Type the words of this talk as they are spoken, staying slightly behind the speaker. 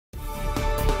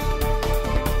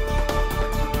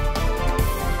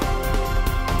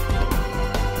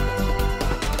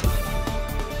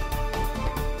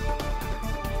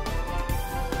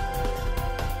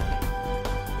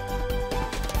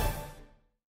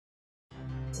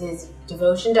His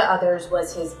devotion to others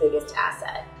was his biggest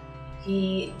asset.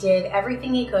 He did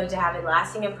everything he could to have a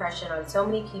lasting impression on so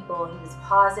many people. He was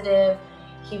positive.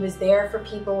 He was there for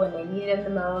people when they needed him the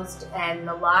most, and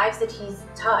the lives that he's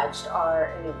touched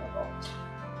are innumerable.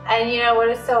 And you know what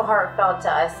is so heartfelt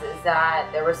to us is that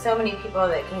there were so many people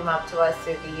that came up to us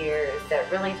through the years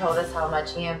that really told us how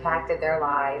much he impacted their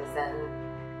lives and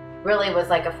really was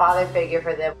like a father figure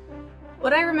for them.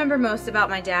 What I remember most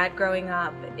about my dad growing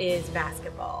up is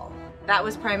basketball. That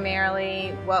was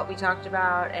primarily what we talked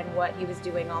about and what he was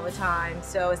doing all the time.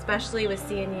 So especially with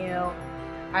CNU,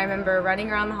 I remember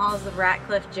running around the halls of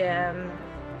Ratcliffe Gym,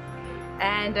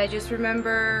 and I just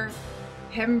remember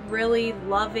him really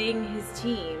loving his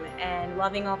team and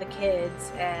loving all the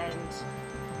kids and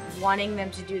wanting them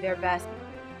to do their best.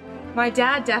 My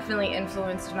dad definitely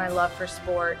influenced my love for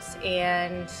sports,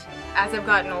 and as I've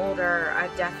gotten older,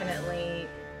 I've definitely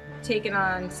taken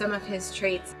on some of his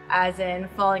traits, as in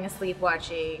falling asleep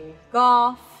watching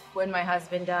golf when my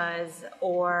husband does,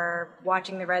 or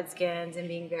watching the Redskins and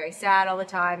being very sad all the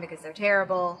time because they're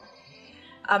terrible.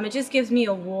 It just gives me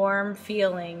a warm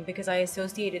feeling because I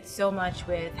associate it so much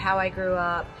with how I grew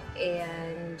up,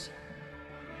 and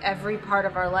every part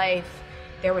of our life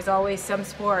there was always some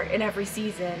sport in every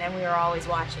season and we were always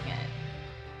watching it.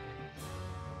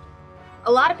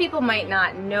 A lot of people might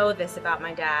not know this about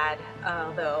my dad,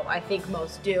 although I think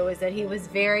most do, is that he was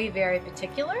very, very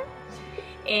particular.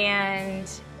 And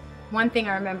one thing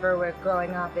I remember with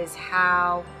growing up is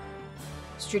how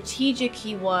strategic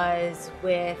he was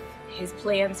with his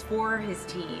plans for his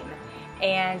team.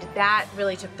 And that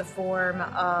really took the form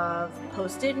of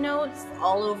Post-it notes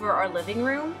all over our living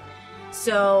room.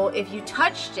 So if you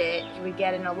touched it, you would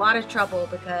get in a lot of trouble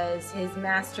because his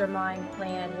mastermind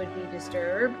plan would be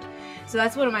disturbed. So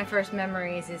that's one of my first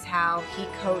memories, is how he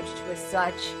coached with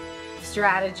such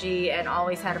strategy and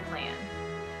always had a plan.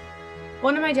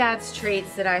 One of my dad's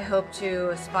traits that I hope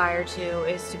to aspire to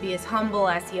is to be as humble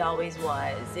as he always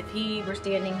was. If he were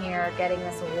standing here getting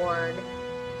this award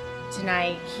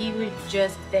tonight, he would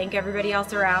just thank everybody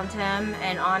else around him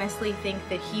and honestly think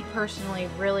that he personally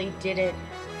really didn't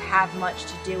have much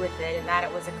to do with it, and that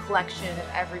it was a collection of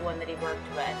everyone that he worked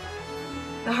with.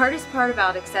 The hardest part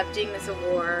about accepting this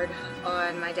award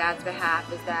on my dad's behalf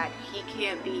is that he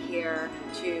can't be here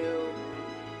to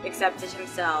accept it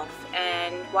himself,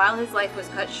 and while his life was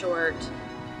cut short,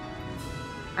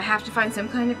 I have to find some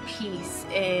kind of peace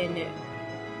in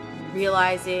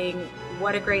realizing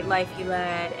what a great life he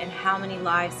led and how many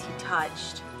lives he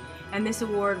touched, and this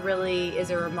award really is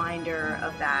a reminder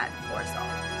of that for us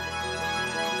all.